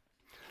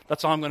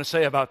 That's all I'm going to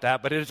say about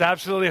that, but it is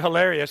absolutely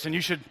hilarious, and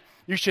you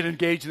should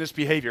engage in this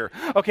behavior.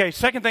 Okay,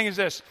 second thing is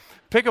this.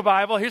 Pick a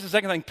Bible. Here's the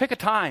second thing. Pick a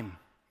time.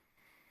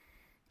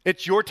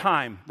 It's your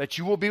time that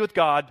you will be with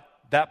God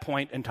that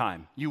point in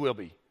time. You will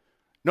be.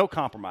 No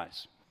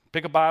compromise.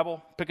 Pick a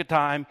Bible, pick a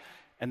time,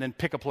 and then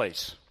pick a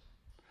place.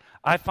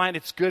 I find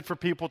it's good for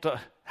people to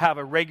have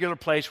a regular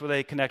place where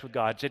they connect with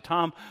God. Say,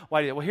 Tom,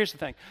 why do you? Well, here's the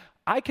thing.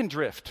 I can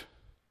drift,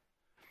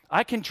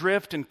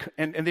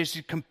 and there's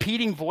these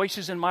competing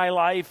voices in my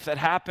life that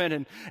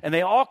happen, and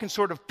they all can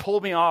sort of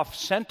pull me off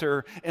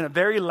center in a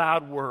very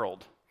loud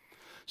world.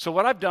 So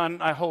what I've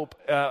done, I hope,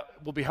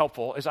 will be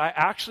helpful, is I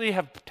actually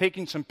have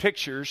taken some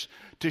pictures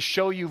to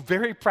show you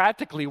very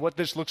practically what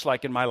this looks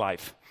like in my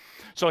life.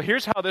 So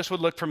here's how this would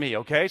look for me,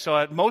 okay? So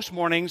at most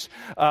mornings,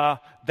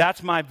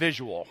 that's my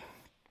visual.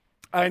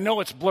 I know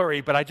it's blurry,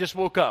 but I just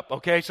woke up,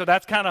 okay? So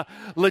that's kind of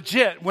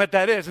legit what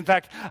that is. In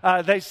fact,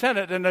 they sent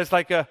it, and it's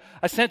like I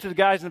sent to the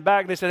guys in the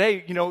back. They said,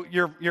 hey,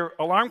 your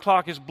alarm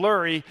clock is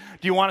blurry.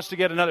 Do you want us to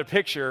get another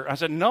picture? I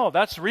said, no,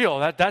 that's real.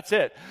 That's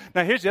it.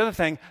 Now, here's the other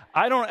thing.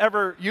 I don't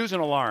ever use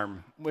an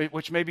alarm,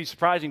 which may be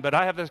surprising, but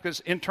I have this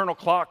internal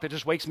clock that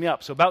just wakes me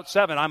up. So about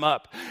 7, I'm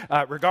up,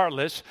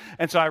 regardless.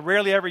 And so I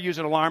rarely ever use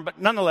an alarm.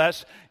 But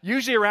nonetheless,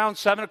 usually around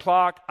 7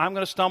 o'clock, I'm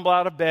going to stumble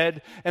out of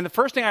bed. And the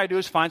first thing I do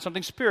is find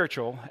something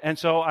spiritual. And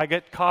so I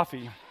get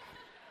coffee.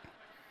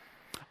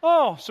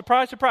 Oh,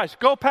 surprise, surprise.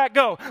 Go, Pat,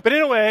 go. But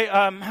anyway,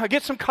 I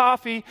get some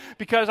coffee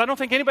because I don't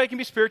think anybody can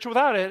be spiritual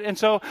without it. And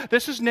so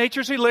this is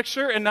nature's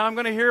elixir, and now I'm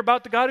going to hear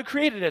about the God who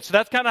created it. So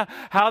that's kind of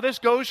how this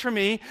goes for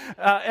me.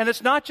 And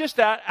it's not just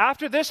that.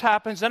 After this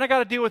happens, then I got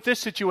to deal with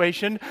this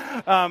situation.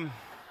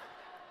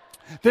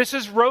 This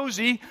is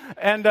Rosie,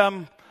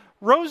 and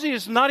Rosie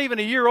is not even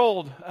a year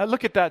old.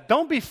 Look at that.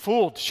 Don't be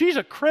fooled. She's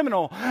a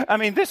criminal. I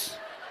mean, this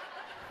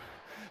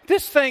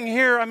thing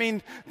here, I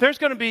mean, there's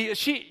going to be...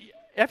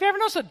 Have you ever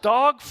noticed a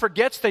dog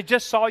forgets they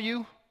just saw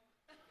you?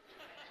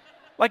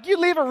 Like you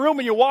leave a room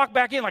and you walk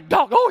back in like,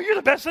 dog, oh, you're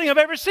the best thing I've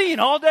ever seen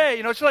all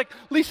day. She's like,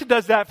 Lisa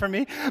does that for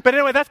me. But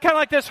anyway, that's kind of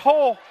like this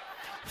whole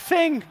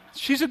thing.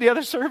 She's in the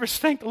other service,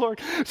 thank the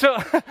Lord.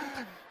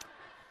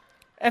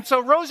 And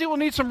so Rosie will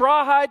need some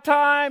rawhide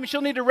time.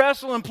 She'll need to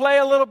wrestle and play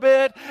a little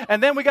bit.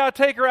 And then we got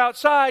to take her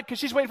outside because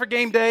she's waiting for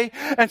game day.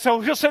 And so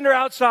we'll send her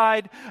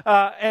outside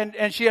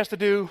and she has to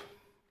do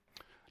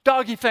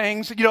doggy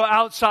things,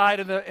 outside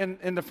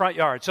in the front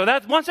yard. So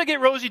that once I get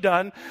Rosie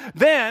done,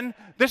 then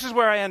this is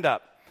where I end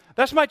up.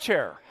 That's my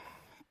chair.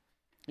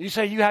 You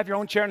say you have your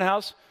own chair in the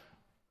house?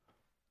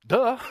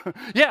 Duh.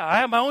 Yeah, I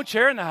have my own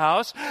chair in the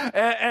house,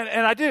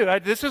 and I do.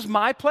 This is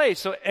my place.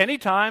 So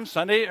anytime,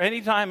 Sunday,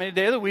 anytime, any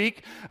day of the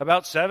week,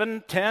 about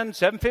 7:10,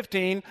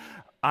 7:15,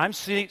 I'm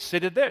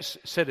seated there.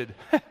 Seated.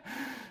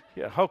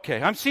 Yeah, okay.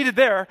 I'm seated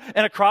there,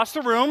 and across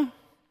the room,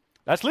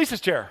 that's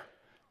Lisa's chair,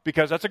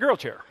 because that's a girl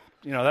chair.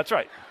 That's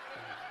right.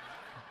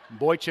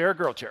 Boy chair,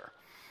 girl chair.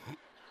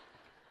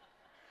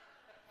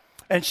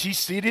 And she's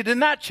seated in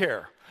that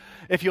chair.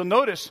 If you'll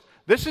notice,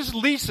 this is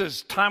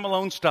Lisa's time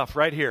alone stuff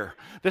right here.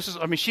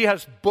 She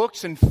has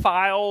books and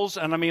files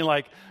and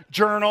like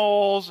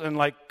journals and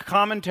like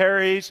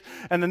commentaries.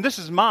 And then this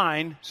is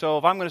mine. So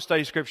if I'm going to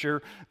study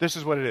Scripture, this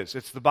is what it is.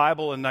 It's the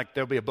Bible and like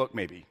there'll be a book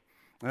maybe.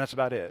 And that's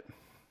about it.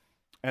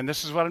 And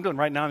this is what I'm doing.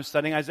 Right now I'm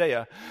studying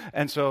Isaiah.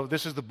 And so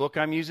this is the book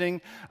I'm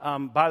using.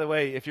 By the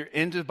way, if you're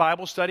into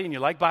Bible study and you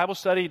like Bible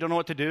study, you don't know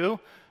what to do,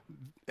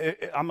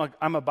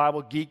 I'm a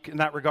Bible geek in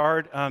that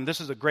regard.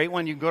 This is a great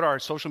one. You can go to our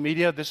social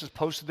media. This is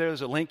posted there.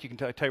 There's a link. You can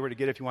tell you where to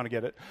get it if you want to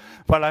get it.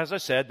 But as I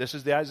said, this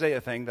is the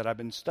Isaiah thing that I've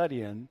been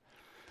studying.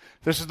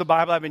 This is the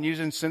Bible I've been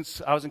using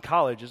since I was in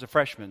college as a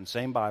freshman.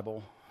 Same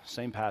Bible,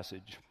 same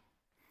passage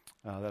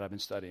that I've been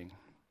studying.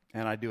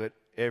 And I do it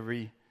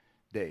every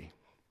day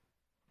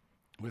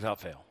without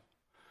fail.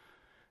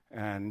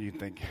 And you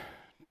think,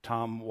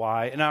 Tom,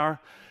 why? And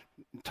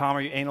Tom,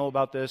 are you anal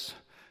about this?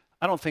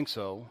 I don't think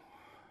so.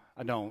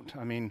 I don't.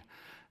 I mean,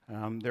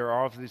 there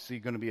are obviously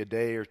going to be a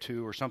day or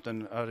two or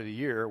something out of the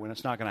year when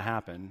it's not going to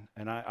happen,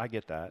 and I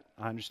get that.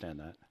 I understand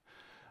that.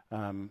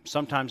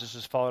 Sometimes this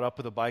is followed up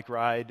with a bike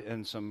ride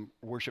and some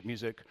worship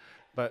music,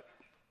 but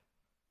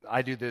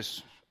I do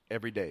this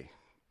every day.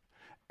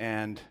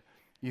 And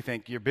you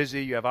think you're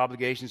busy, you have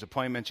obligations,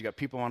 appointments, you got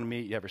people want to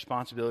meet, you have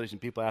responsibilities, and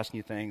people asking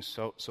you things.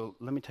 So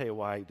let me tell you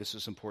why this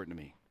is important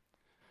to me.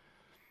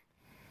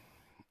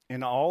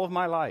 In all of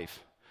my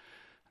life,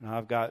 and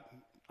I've got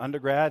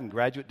undergrad and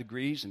graduate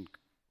degrees in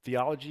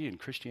theology and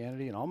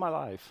Christianity, and all my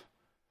life,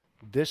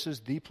 this is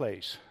the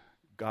place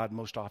God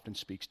most often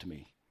speaks to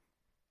me.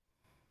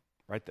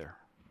 Right there.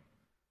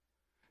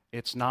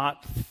 It's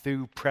not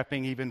through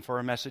prepping even for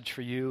a message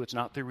for you. It's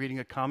not through reading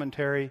a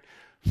commentary.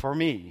 For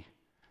me,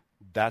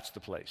 that's the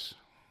place.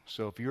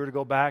 So if you were to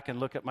go back and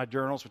look at my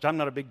journals, which I'm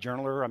not a big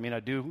journaler. I mean, I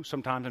do.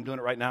 Sometimes I'm doing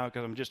it right now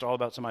because I'm just all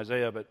about some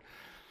Isaiah, but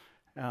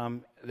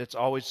it's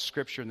always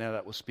scripture in there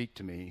that will speak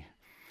to me.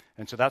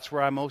 And so that's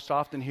where I most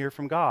often hear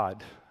from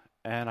God.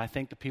 And I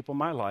think the people in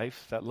my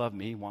life that love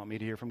me want me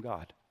to hear from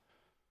God.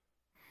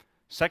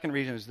 Second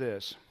reason is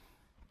this.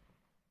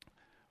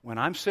 When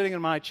I'm sitting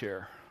in my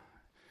chair,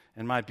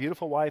 and my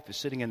beautiful wife is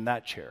sitting in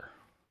that chair,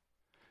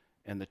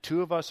 and the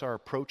two of us are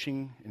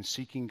approaching and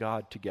seeking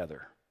God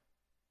together,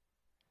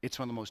 it's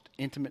one of the most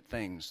intimate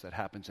things that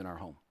happens in our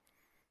home.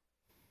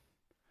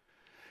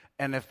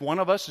 And if one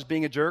of us is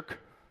being a jerk,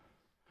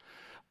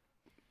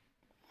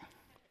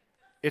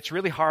 it's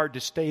really hard to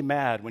stay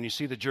mad when you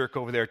see the jerk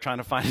over there trying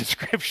to find a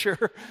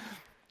scripture.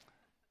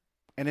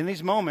 And in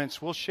these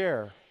moments, we'll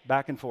share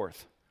back and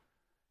forth.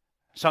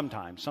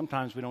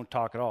 Sometimes we don't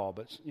talk at all,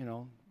 but,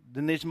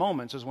 in these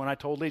moments is when I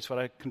told Lisa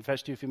what I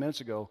confessed to you a few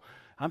minutes ago.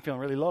 I'm feeling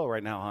really low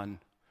right now, hon.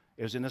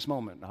 It was in this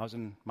moment. I was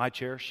in my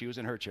chair, she was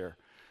in her chair.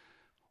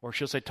 Or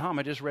she'll say, Tom,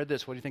 I just read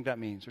this. What do you think that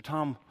means? Or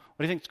Tom, what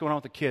do you think is going on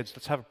with the kids?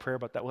 Let's have a prayer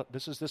about that. Well,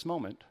 this is this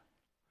moment.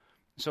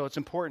 So it's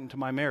important to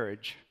my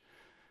marriage.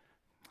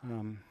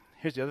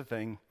 Here's the other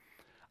thing.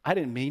 I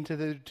didn't mean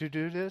to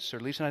do this,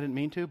 or Lisa and I didn't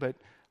mean to, but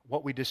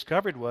what we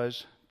discovered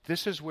was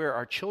this is where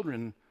our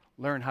children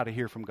learn how to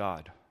hear from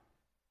God.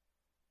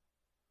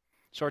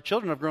 So our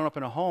children have grown up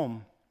in a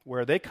home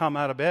where they come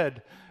out of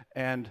bed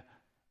and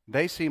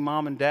they see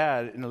mom and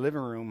dad in the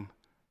living room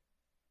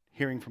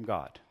hearing from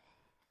God.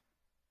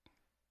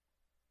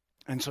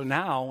 And so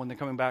now when they're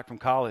coming back from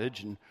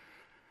college, and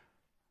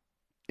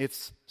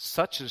it's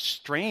such a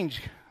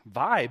strange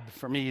vibe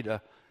for me to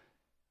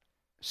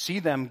see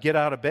them get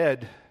out of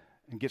bed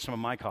and get some of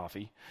my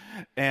coffee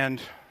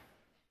and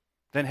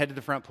then head to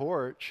the front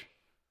porch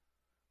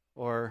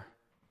or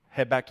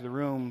head back to the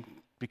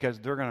room because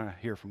they're going to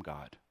hear from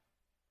God.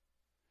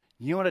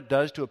 You know what it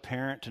does to a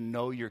parent to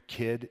know your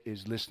kid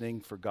is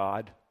listening for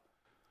God?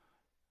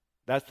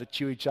 That's the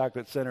Chewy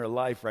Chocolate Center of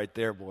life right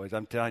there, boys.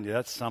 I'm telling you,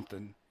 that's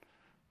something.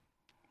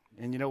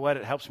 And you know what?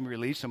 It helps me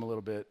release them a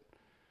little bit.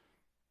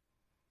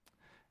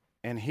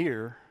 And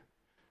here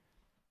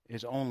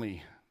is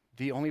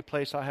the only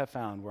place I have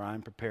found where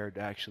I'm prepared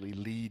to actually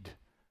lead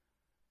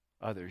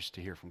others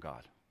to hear from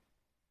God.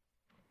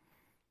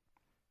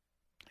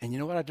 And you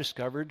know what I've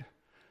discovered?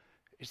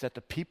 Is that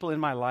the people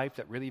in my life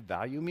that really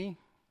value me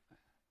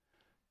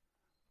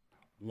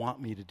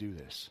want me to do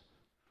this.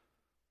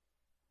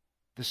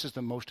 This is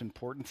the most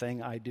important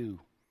thing I do,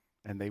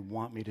 and they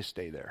want me to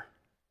stay there.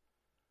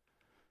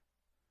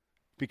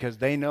 Because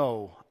they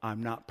know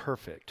I'm not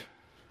perfect,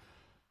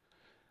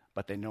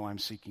 but they know I'm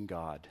seeking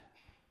God.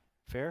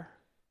 Fair?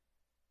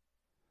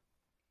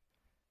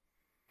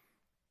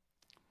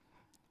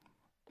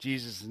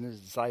 Jesus and his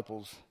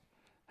disciples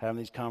having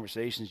these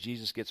conversations,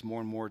 Jesus gets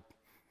more and more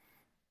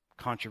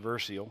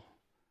controversial.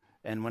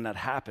 And when that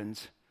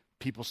happens,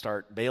 people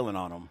start bailing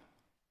on him.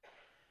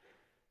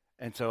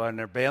 And so when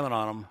they're bailing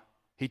on him,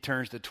 he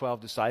turns to the 12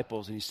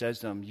 disciples and he says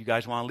to them, you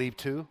guys want to leave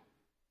too?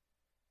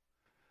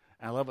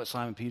 And I love what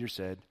Simon Peter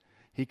said.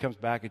 He comes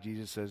back at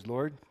Jesus and says,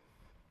 Lord,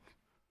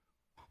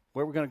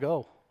 where are we going to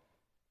go?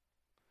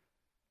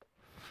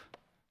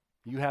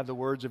 You have the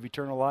words of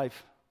eternal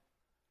life.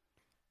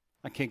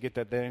 I can't get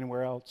that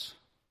anywhere else.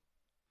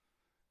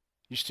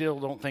 You still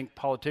don't think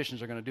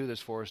politicians are going to do this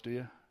for us, do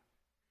you?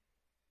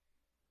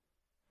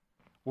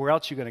 Where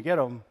else are you going to get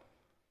them?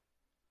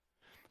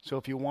 So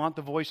if you want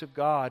the voice of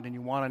God and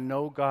you want to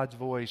know God's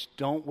voice,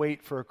 don't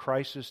wait for a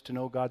crisis to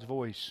know God's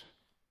voice.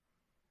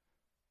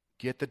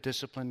 Get the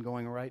discipline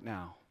going right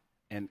now.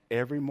 And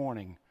every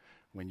morning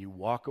when you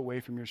walk away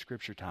from your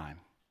scripture time,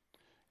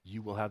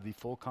 you will have the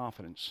full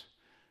confidence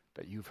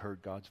that you've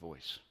heard God's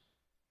voice.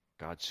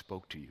 God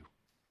spoke to you,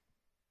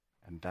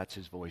 and that's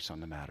his voice on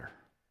the matter.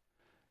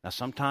 Now,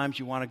 sometimes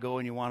you want to go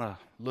and you want to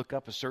look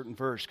up a certain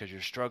verse because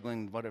you're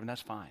struggling, whatever, and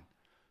that's fine.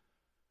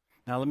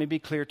 Now, let me be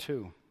clear,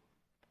 too.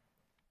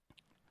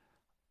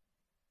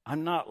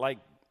 I'm not like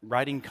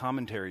writing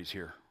commentaries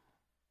here.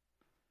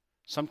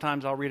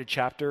 Sometimes I'll read a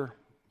chapter.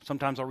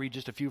 Sometimes I'll read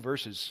just a few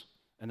verses,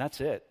 and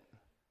that's it.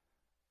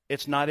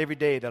 It's not every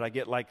day that I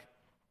get like,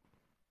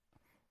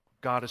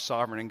 God is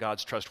sovereign and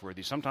God's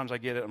trustworthy. Sometimes I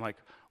get it, I'm like,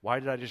 why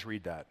did I just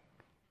read that?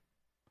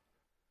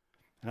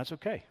 And that's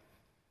okay.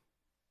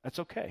 That's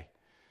okay.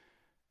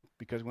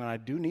 Because when I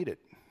do need it,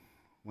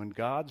 when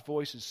God's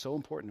voice is so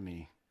important to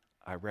me,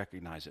 I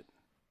recognize it.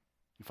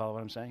 You follow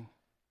what I'm saying?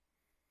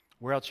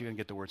 Where else are you going to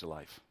get the words of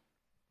life?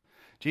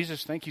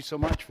 Jesus, thank you so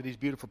much for these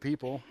beautiful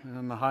people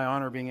and the high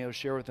honor of being able to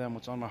share with them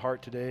what's on my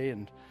heart today.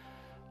 And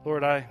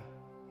Lord, I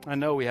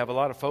know we have a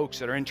lot of folks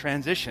that are in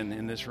transition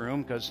in this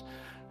room because,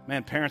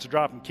 man, parents are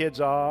dropping kids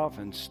off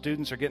and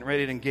students are getting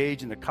ready to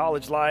engage in the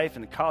college life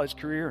and the college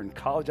career and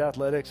college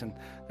athletics. And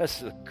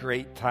that's a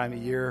great time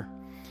of year.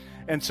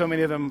 And so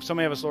many of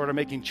us, Lord, are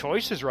making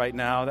choices right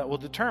now that will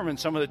determine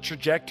some of the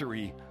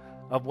trajectory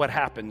of what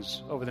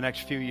happens over the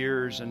next few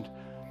years. And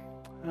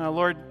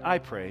Lord, I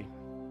pray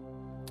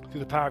through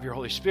the power of your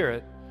Holy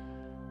Spirit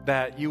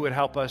that you would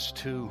help us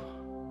to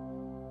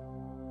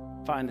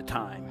find the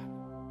time,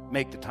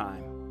 make the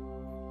time,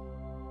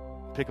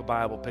 pick a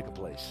Bible, pick a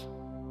place.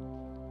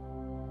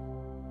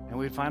 And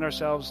we'd find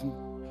ourselves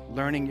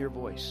learning your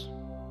voice.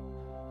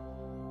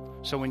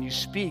 So when you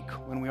speak,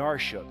 when we are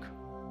shook,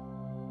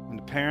 when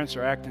the parents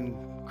are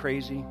acting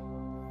crazy,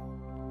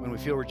 when we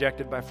feel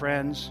rejected by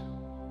friends,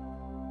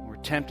 when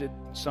we're tempted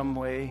some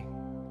way,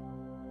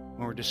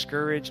 when we're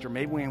discouraged, or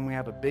maybe when we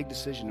have a big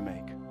decision to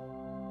make,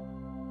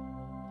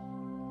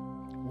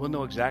 we'll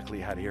know exactly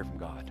how to hear from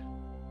God.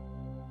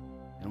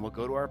 And we'll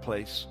go to our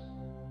place,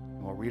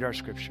 and we'll read our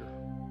scripture,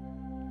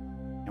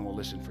 and we'll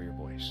listen for your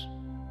voice.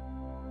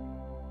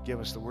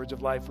 Give us the words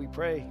of life, we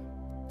pray.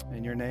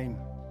 In your name,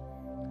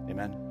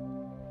 amen.